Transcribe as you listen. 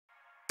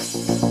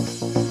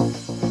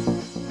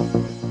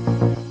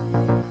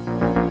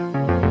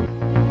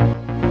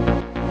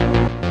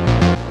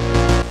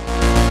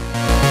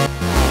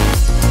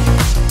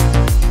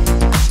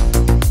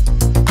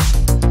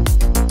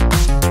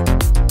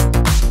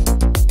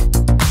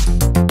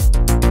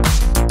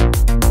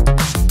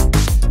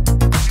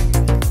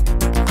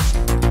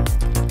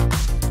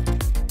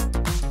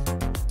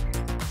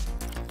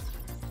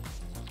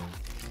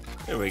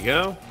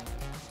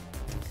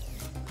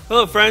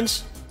Hello,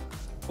 friends.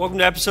 Welcome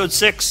to episode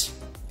 6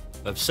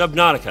 of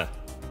SubG'Nautica.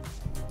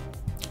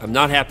 I'm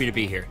not happy to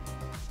be here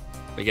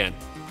again.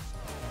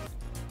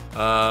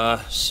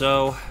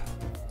 So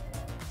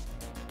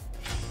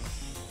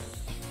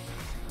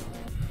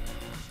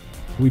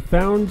we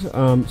found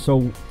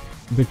so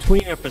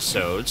between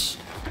episodes,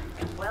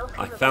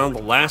 I found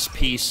the last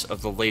piece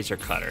of the laser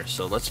cutter.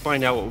 So let's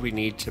find out what we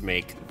need to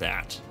make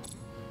that.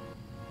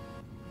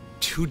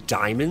 2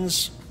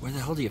 diamonds? Where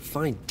the hell do you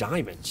find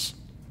diamonds?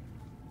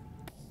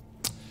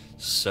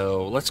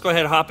 So let's go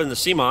ahead and hop in the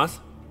Seamoth.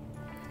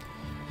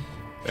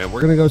 And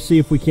we're gonna go see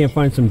if we can't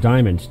find some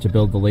diamonds to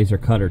build the laser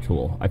cutter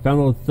tool. I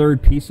found the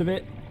 3rd piece of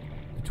it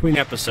between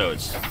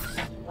episodes.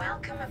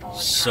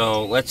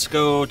 So let's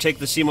go take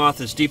the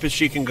Seamoth as deep as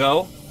she can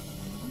go,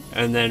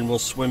 and then we'll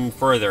swim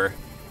further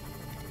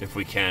if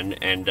we can,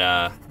 and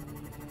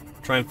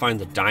try and find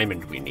the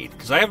diamond we need,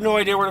 because I have no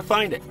idea where to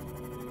find it.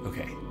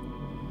 Okay.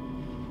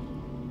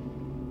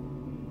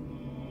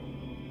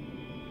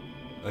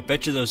 I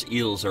bet you those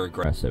eels are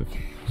aggressive,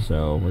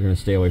 so we're gonna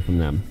stay away from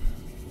them.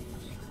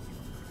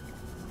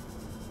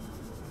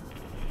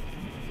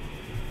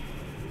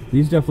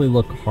 These definitely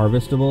look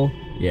harvestable.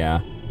 Yeah.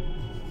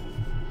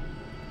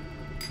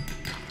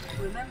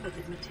 Remember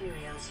that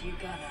materials you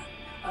gather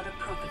are the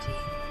property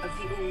of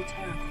the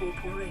All-Terra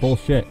Corporation.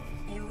 Bullshit.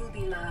 You will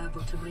be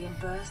liable to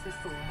reimburse the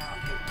full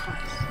market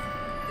price.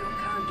 Your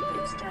current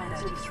bill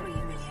stands at 3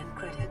 million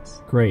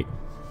credits. Great.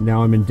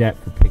 Now I'm in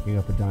debt for picking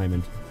up a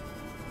diamond.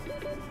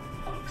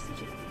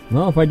 Oxygen.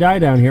 Well, if I die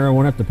down here, I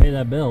won't have to pay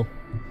that bill.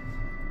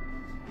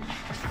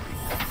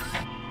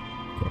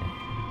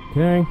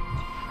 Okay.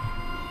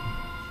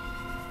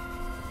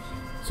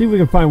 See if we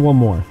can find one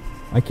more.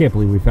 I can't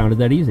believe we found it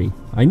that easy.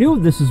 I knew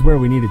this is where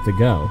we needed to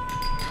go.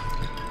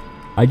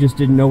 I just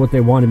didn't know what they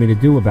wanted me to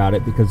do about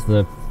it because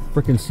the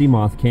frickin'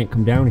 Seamoth can't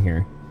come down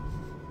here.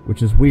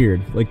 Which is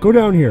weird. Like, go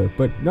down here,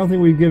 but nothing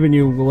we've given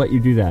you will let you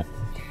do that.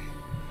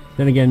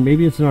 Then again,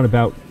 maybe it's not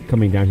about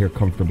coming down here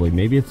comfortably.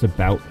 Maybe it's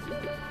about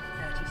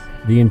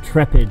the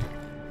intrepid,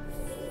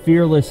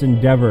 fearless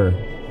endeavor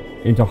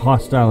into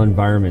hostile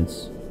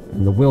environments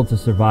and the will to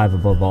survive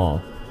above all.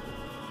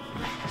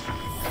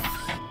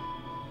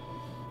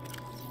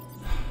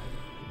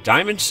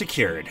 Diamond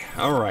secured.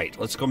 Alright,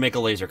 let's go make a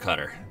laser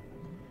cutter.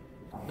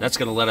 That's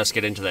gonna let us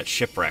get into that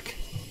shipwreck.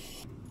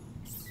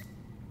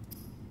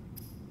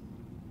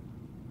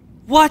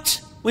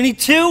 What? We need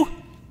 2?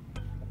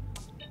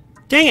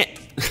 Dang it!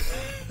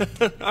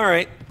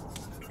 Alright.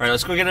 Alright,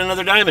 let's go get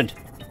another diamond.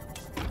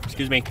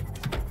 Excuse me.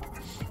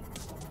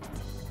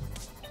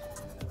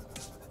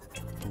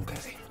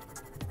 Okay.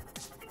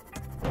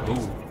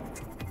 Ooh.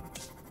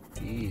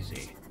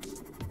 Easy.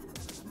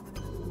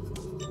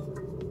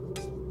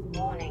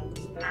 Warning,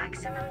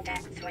 maximum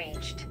depth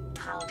reached.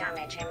 Hull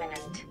damage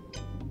imminent.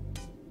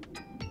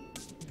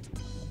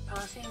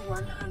 Passing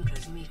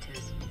 100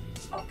 meters.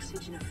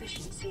 Oxygen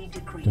efficiency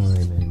decreased.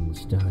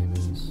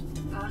 Diamonds.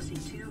 Passing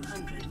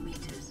 200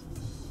 meters.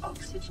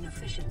 Oxygen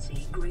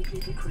efficiency greatly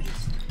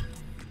decreased.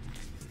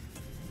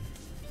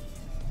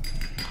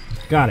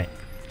 Got it.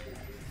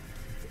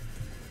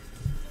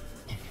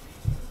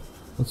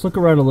 Let's look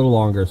around a little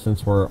longer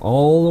since we're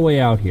all the way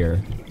out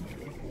here.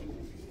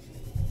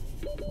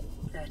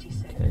 30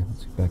 seconds. Okay,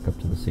 let's get back up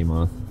to the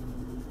Seamoth.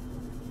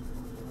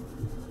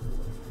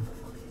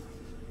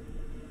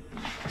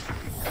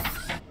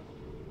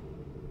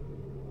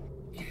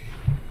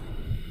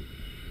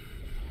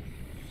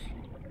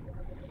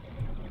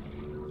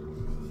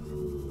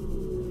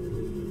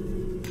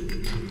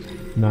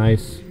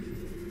 Nice.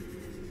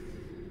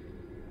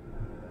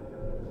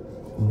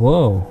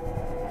 Whoa.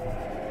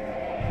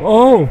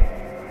 Oh!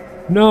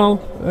 No,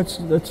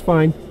 that's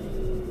fine.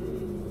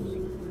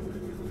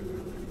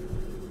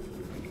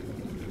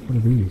 What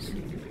are these?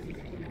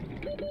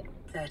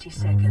 30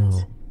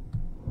 seconds.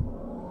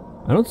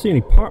 I don't see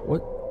any part.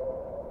 What?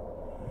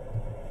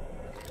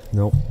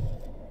 Nope.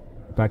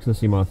 Back to the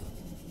Seamoth.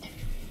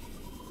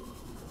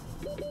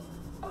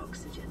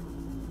 Oxygen.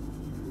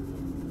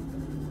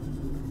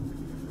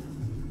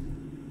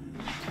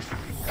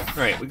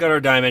 Alright, we got our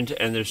diamond,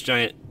 and there's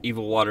giant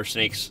evil water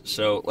snakes,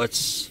 so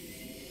let's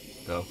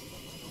go.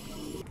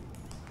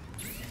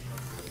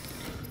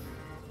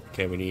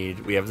 Okay,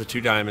 we have the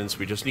 2 diamonds,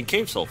 we just need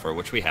cave sulfur,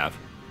 which we have.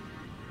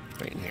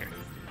 Right in here.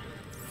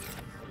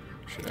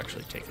 Should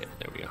actually take it.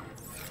 There we go.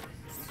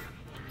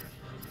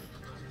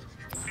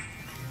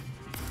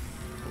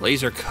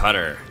 Laser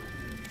cutter.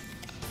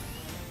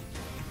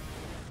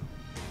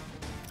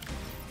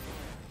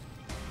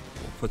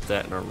 We'll put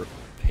that in our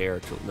repair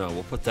tool. No,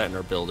 we'll put that in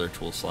our builder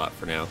tool slot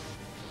for now.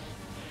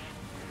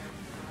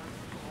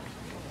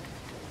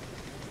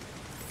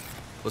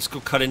 Let's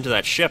go cut into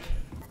that ship.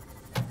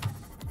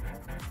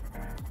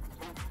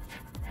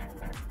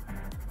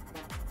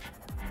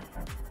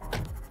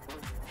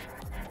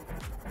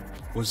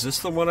 Was this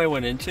the one I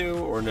went into,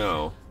 or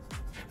no?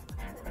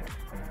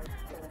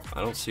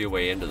 I don't see a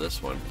way into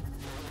this one.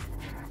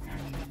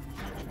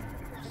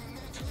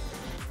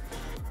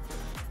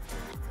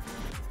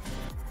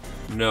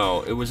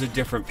 No, it was a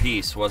different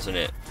piece, wasn't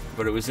it?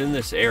 but it was in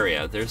this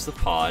area. There's the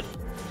pod.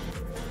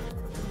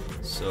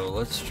 So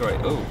let's try.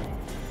 Oh.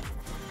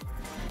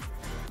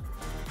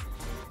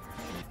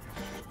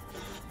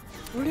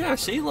 Oh yeah,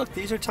 see, look,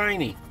 these are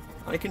tiny.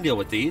 I can deal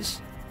with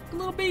these.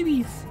 Little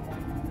babies.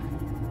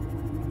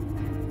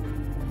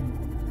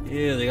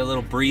 Yeah, they got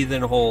little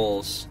breathe-in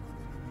holes.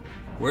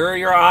 Where are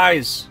your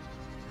eyes?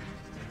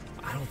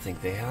 I don't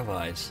think they have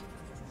eyes.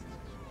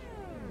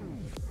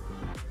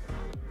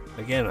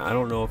 Again, I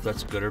don't know if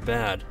that's good or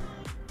bad.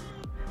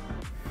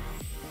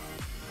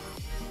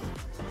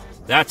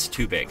 That's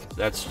too big.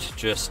 That's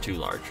just too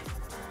large.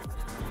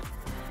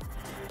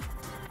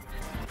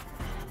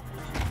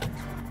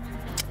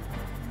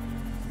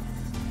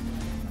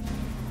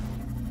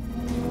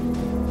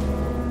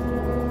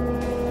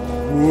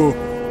 Whoa,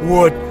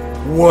 what?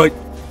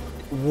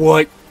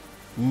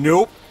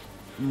 Nope.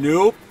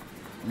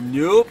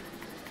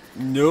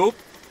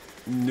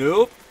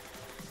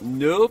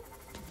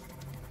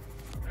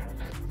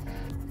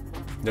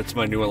 That's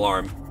my new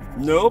alarm.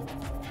 Nope.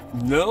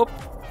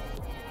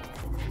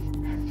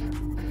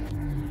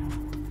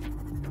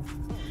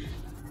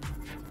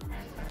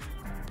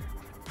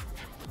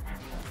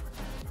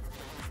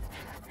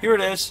 Here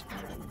it is.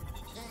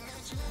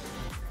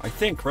 I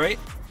think, right?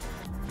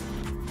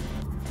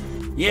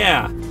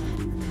 Yeah.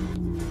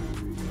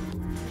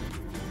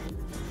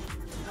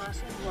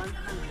 Passing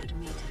 100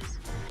 meters.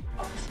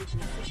 Oxygen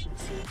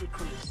efficiency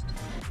decreased.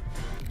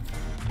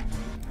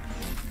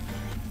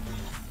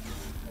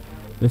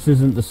 This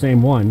isn't the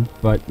same one,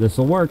 but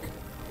this'll work.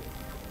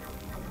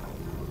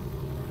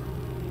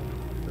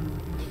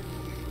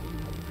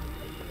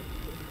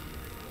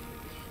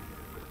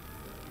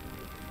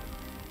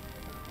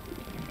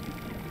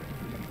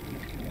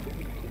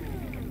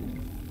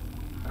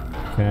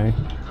 Okay.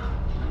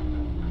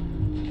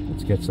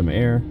 Let's get some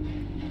air.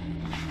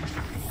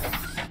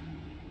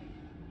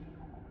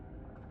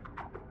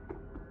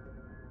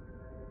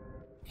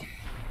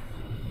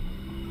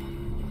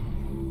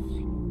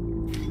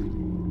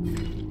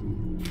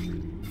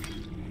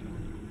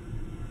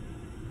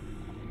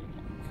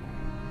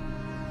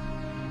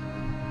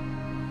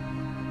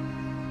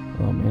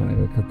 Oh man, I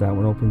gotta cut that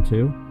one open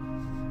too.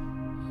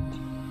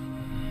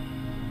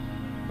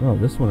 Oh,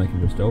 this one I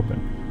can just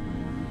open.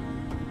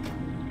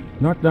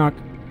 Knock, knock.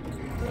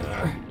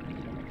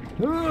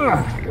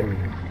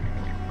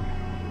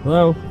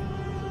 Hello?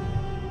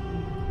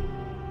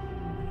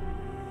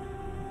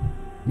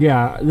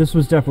 Yeah, this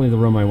was definitely the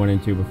room I went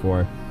into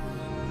before.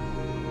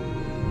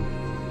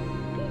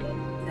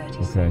 30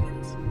 Okay.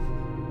 seconds.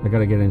 I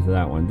gotta get into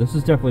that one. This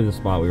is definitely the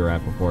spot we were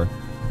at before.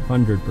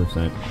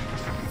 100%.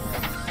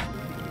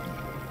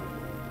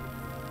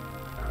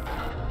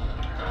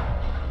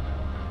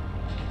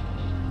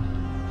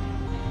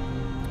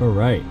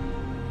 Alright.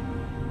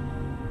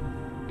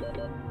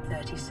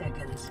 30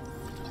 seconds.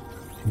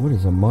 What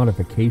is a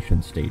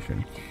modification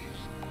station?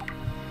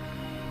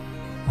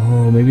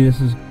 Oh, maybe this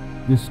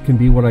can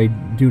be what I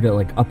do to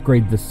like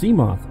upgrade the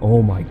Seamoth.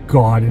 Oh my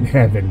god in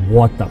heaven,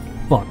 what the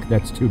fuck?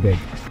 That's too big.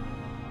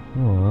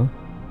 Aw,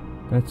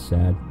 that's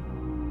sad.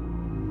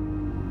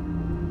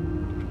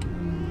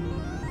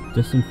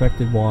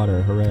 Disinfected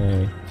water,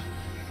 hooray.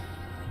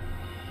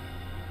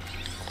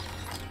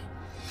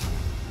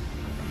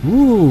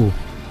 Ooh! New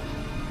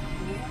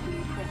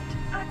blueprint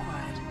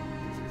acquired.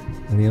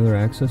 Any other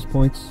access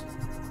points?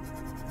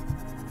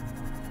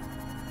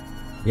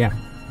 Yeah.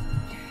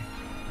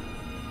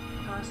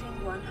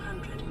 Passing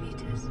 100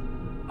 meters.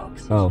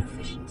 Oxygen Oh.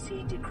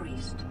 efficiency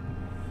decreased.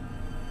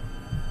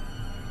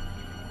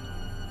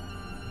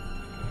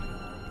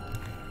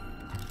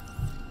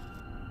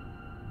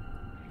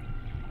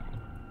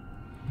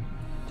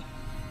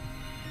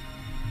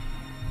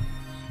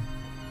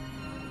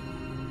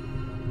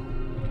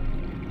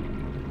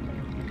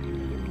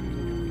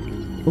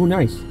 Oh,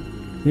 nice.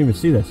 Didn't even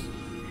see this.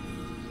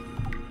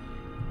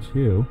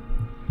 2.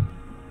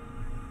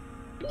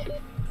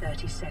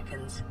 30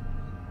 seconds.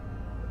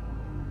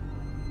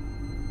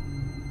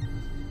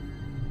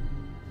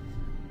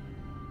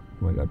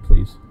 Oh my god,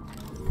 please.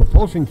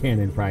 Propulsion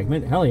cannon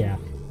fragment, hell yeah.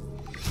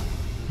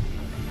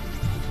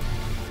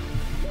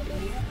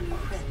 New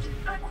blueprint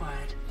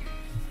acquired.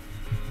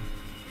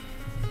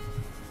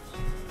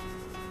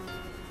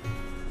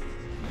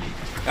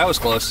 That was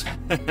close.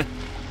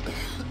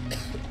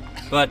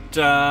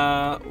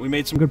 But, we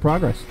made some good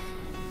progress.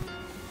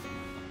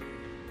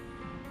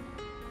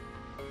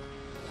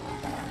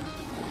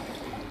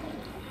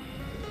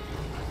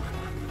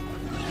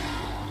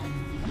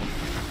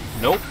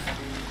 Nope.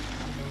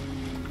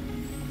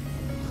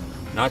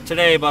 Not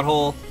today,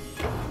 butthole.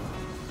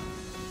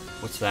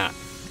 What's that?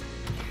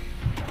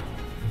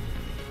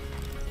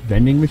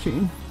 Vending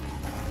machine?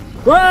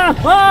 Ah!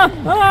 Ah!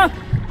 Ah!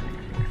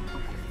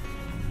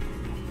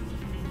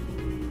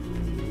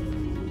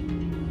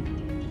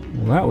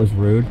 Well, that was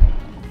rude.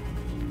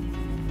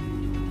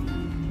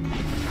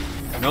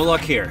 No luck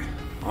here.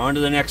 On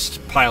to the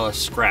next pile of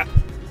scrap.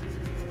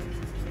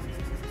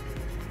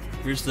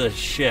 Here's the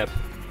ship.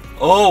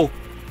 Oh!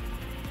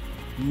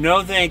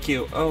 No, thank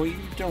you. Oh, you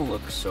don't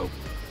look so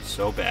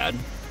bad.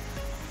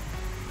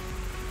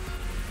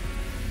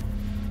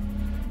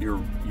 You're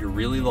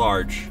really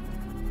large.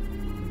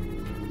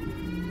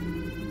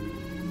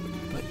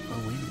 But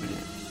oh wait a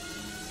minute.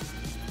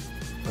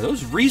 Are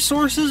those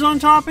resources on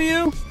top of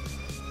you?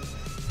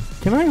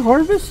 Can I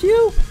harvest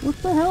you? What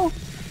the hell?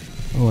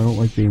 Oh, I don't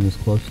like being this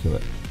close to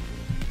it.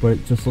 But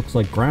it just looks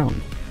like ground.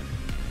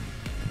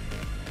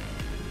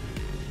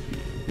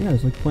 Yeah,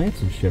 there's like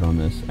plants and shit on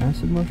this.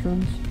 Acid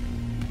mushrooms?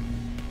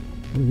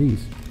 What are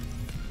these?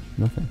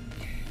 Nothing.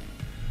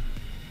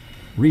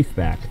 Reef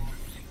back.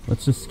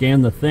 Let's just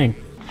scan the thing.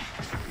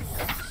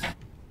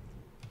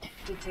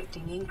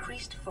 Detecting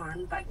increased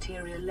foreign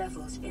bacteria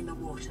levels in the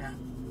water.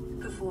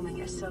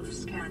 Performing a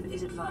self-scan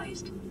is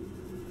advised.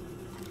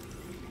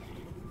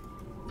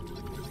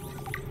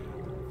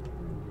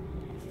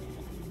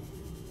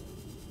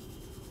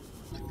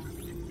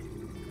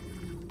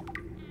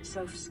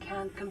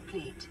 Self-scan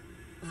complete.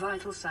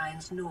 Vital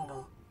signs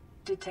normal.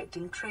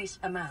 Detecting trace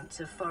amounts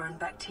of foreign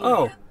bacteria.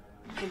 Oh.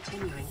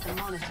 Continuing to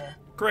monitor.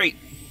 Great.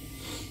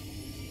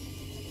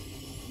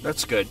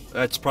 That's good.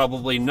 That's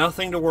probably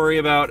nothing to worry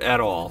about at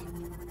all.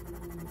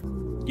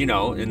 You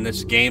know, in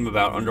this game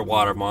about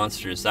underwater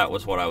monsters, that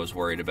was what I was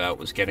worried about,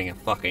 was getting a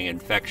fucking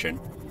infection.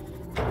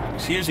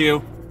 Excuse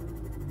you.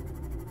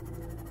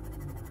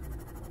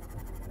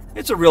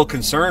 It's a real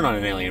concern on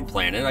an alien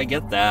planet, I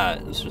get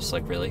that. It's just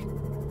like, really?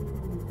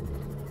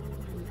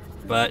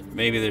 But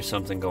maybe there's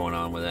something going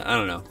on with it. I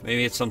don't know.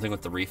 Maybe it's something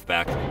with the reef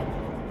back.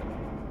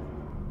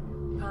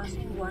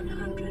 Passing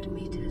 100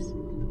 meters.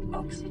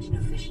 Oxygen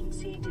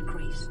efficiency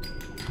decreased.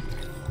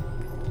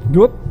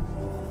 Whoop.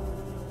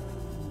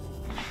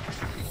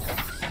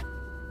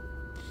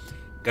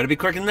 Gotta be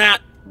quicker than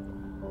that.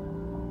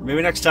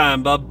 Maybe next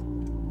time, bub.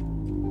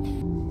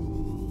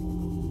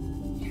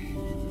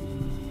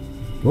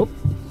 Whoop.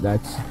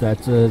 That's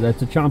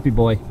a chompy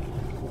boy.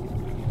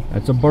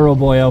 That's a burrow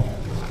boyo.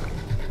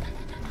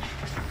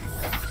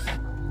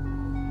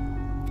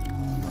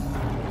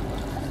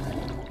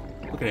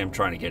 Look at him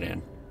trying to get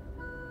in.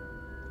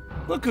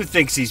 Look who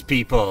thinks he's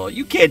people.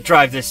 You can't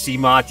drive this sea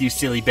moth, you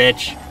silly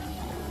bitch.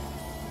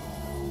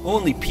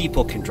 Only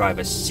people can drive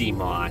a sea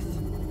moth.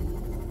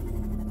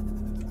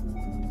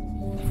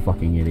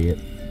 Fucking idiot.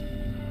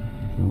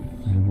 Oh,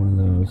 I have one of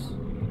those.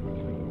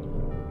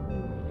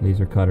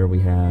 Laser cutter we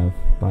have.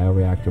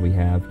 Bioreactor we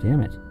have.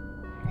 Damn it.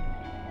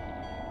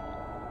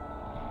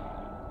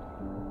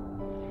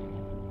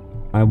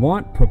 I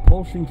want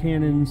propulsion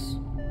cannons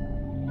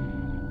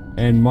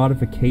and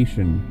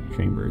modification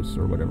chambers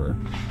or whatever.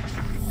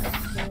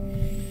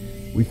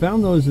 We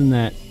found those in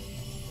that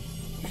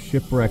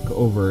shipwreck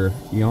over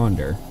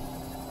yonder.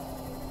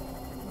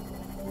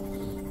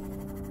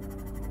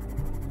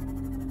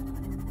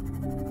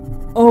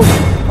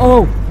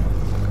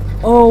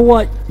 Oh,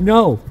 what?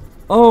 No.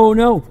 Oh,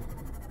 no.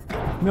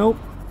 Nope.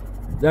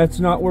 That's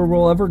not where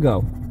we'll ever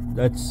go.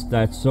 That's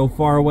so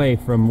far away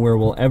from where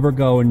we'll ever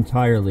go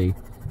entirely.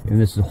 In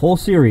this whole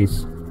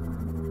series,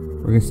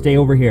 we're gonna stay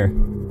over here.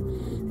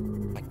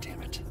 God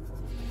damn it.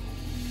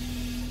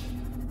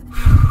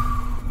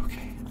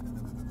 Okay.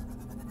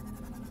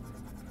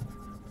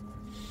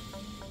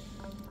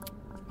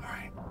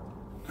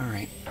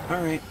 Alright.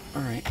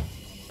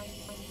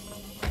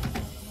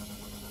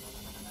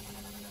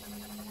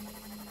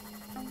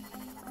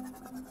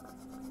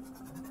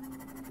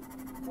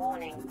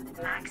 Warning.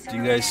 Do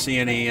you guys see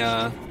any,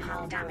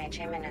 hull damage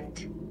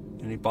imminent.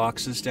 any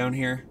boxes down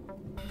here?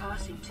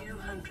 Passing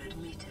 200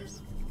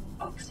 meters.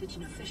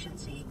 Oxygen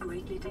efficiency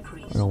greatly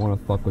decreased. I don't want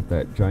to fuck with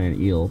that giant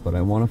eel, but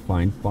I want to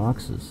find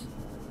boxes.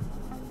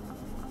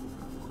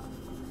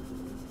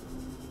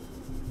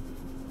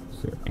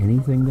 Is there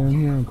anything down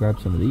here? I'll grab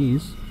some of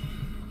these.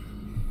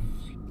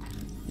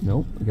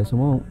 Nope, I guess I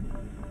won't.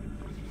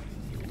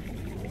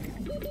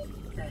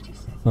 30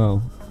 seconds.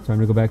 Oh, time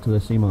to go back to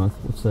the sea moth.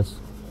 What's this?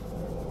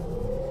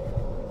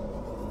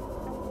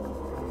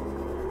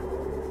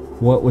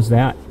 What was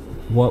that?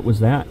 What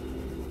was that?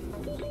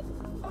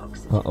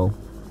 Oxygen. Uh-oh.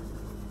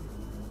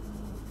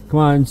 Come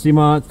on, sea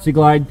moth, sea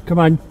glide, come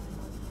on.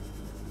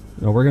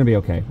 No, we're gonna be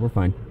okay. We're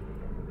fine.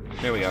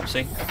 There we go,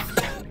 see?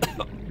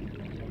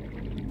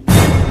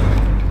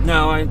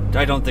 No, I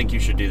don't think you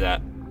should do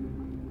that.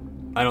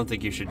 I don't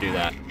think you should do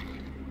that.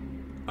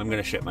 I'm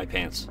gonna shit my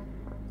pants.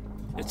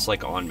 It's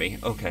like on me.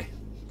 Okay.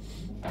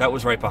 That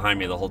was right behind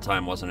me the whole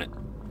time, wasn't it?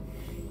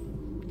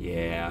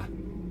 Yeah.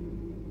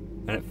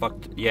 And it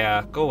fucked...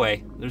 Yeah, go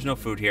away. There's no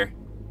food here.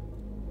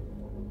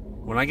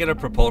 When I get a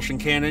propulsion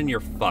cannon,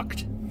 you're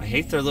fucked. I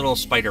hate their little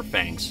spider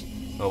fangs.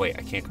 Oh wait,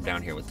 I can't come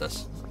down here with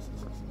this.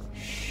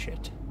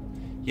 Shit.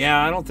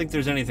 Yeah, I don't think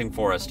there's anything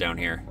for us down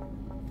here.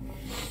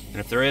 And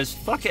if there is,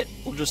 fuck it.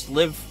 We'll just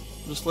live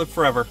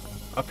forever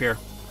up here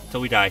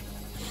till we die.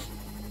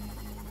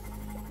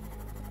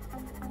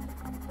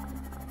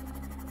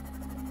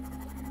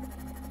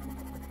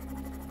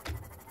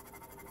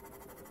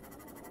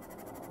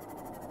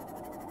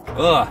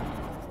 Ugh.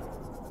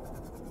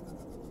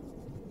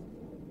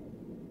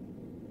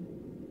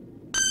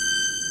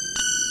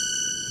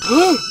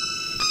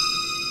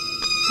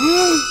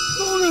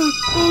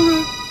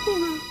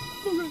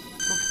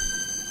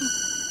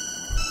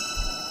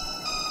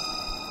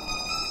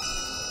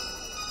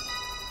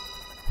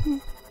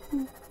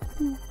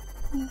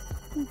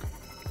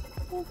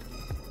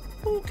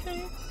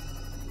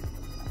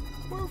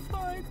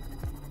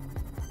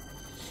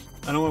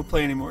 I don't want to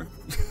play anymore.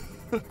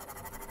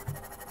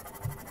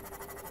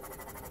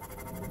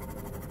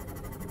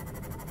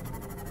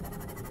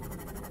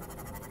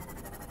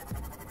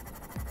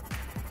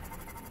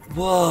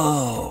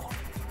 Whoa.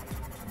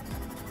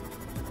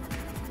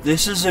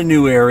 This is a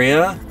new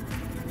area.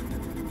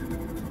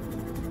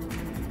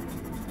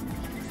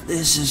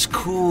 This is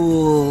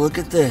cool. Look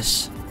at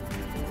this.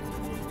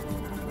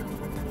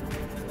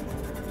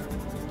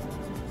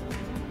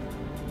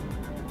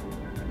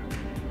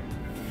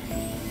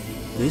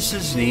 This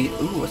is neat.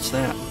 Ooh, what's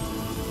that?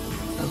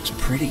 That looks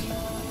pretty.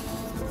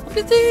 Look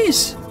at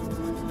these.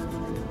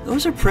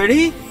 Those are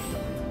pretty.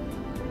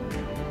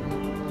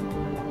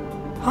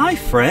 Hi,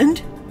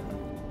 friend.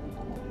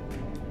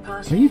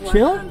 Passing Are you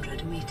chill?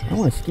 100 meters, I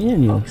want to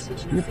scan you.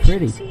 oxygen You're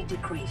pretty. efficiency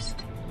decreased.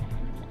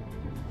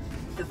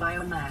 The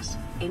biomass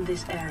in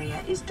this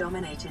area is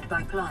dominated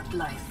by plant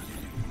life,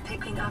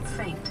 picking up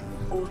faint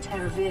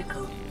Altera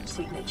vehicle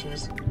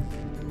signatures.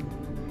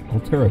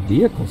 Altera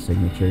vehicle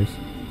signatures?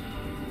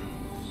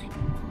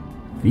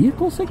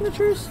 Vehicle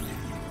signatures?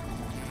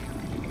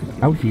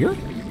 Out here?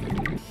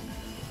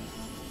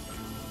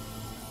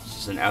 This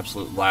is an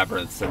absolute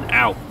labyrinth. And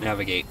ow,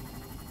 navigate.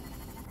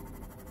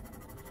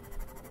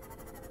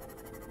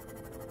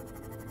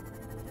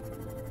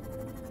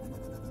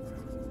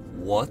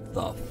 What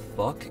the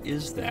fuck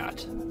is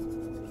that?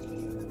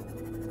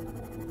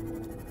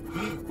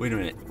 Wait a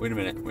minute, wait a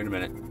minute, wait a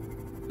minute.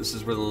 This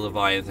is where the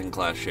Leviathan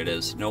class shit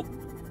is. Nope.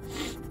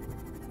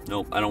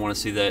 Nope, I don't want to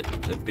see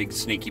that big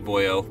sneaky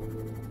boyo.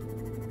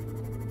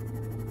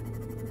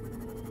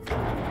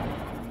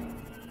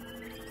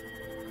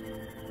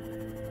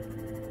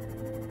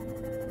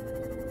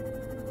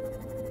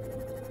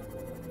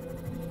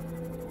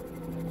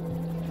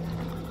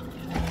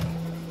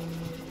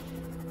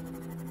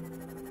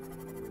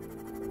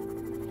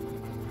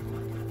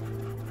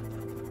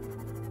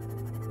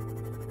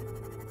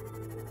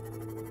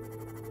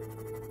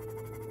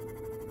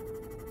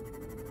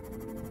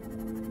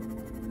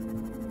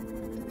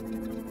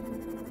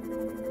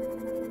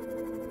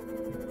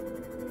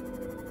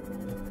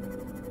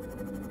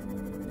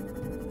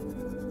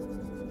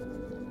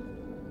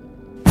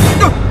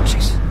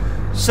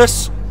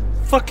 Jesus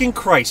fucking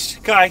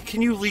Christ. Guy,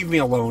 can you leave me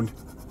alone?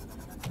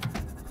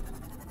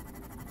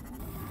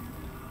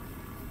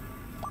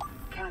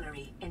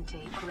 Calorie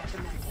intake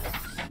recommended.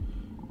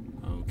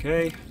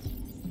 Okay.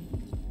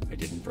 I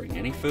didn't bring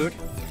any food.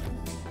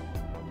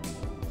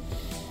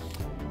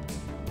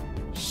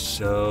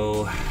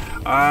 So,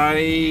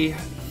 I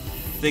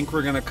think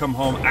we're gonna come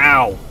home,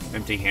 ow,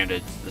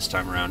 empty-handed this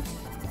time around.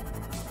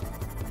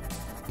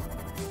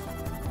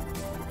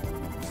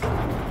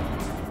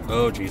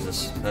 Oh,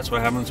 Jesus. That's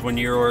what happens when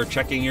you're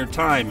checking your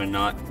time and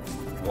not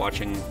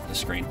watching the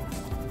screen.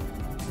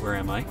 Where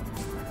am I?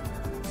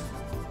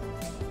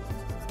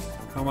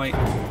 How am I?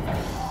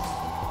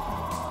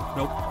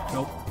 Nope,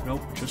 nope,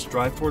 nope. Just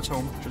drive towards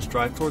home. Just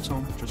drive towards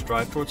home. Just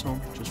drive towards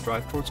home. Just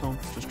drive towards home.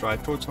 Just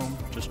drive towards home.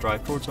 Just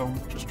drive towards home.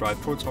 Just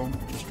drive towards home.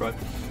 Just drive.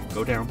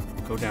 Go down.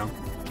 Go down.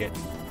 Get.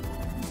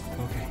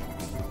 Okay.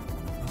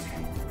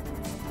 Okay.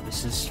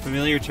 This is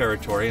familiar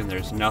territory, and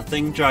there's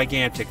nothing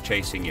gigantic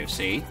chasing you,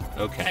 see?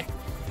 Okay.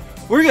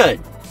 We're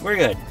good. We're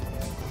good.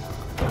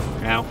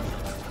 Now.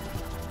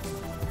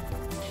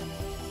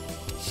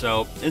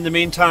 So, in the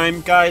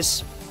meantime,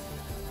 guys,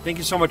 thank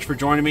you so much for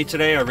joining me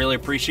today. I really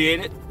appreciate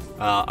it.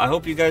 I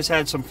hope you guys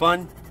had some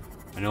fun.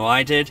 I know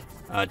I did,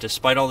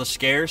 despite all the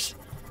scares.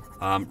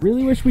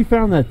 Really wish we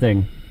found that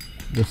thing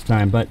this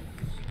time, but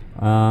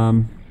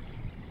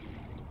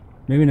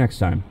maybe next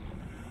time.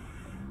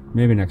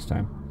 Maybe next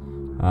time.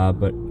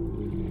 But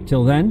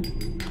till then,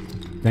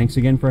 thanks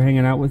again for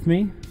hanging out with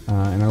me,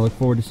 and I look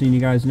forward to seeing you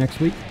guys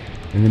next week.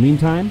 In the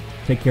meantime,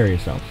 take care of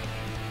yourselves.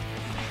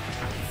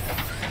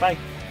 Bye.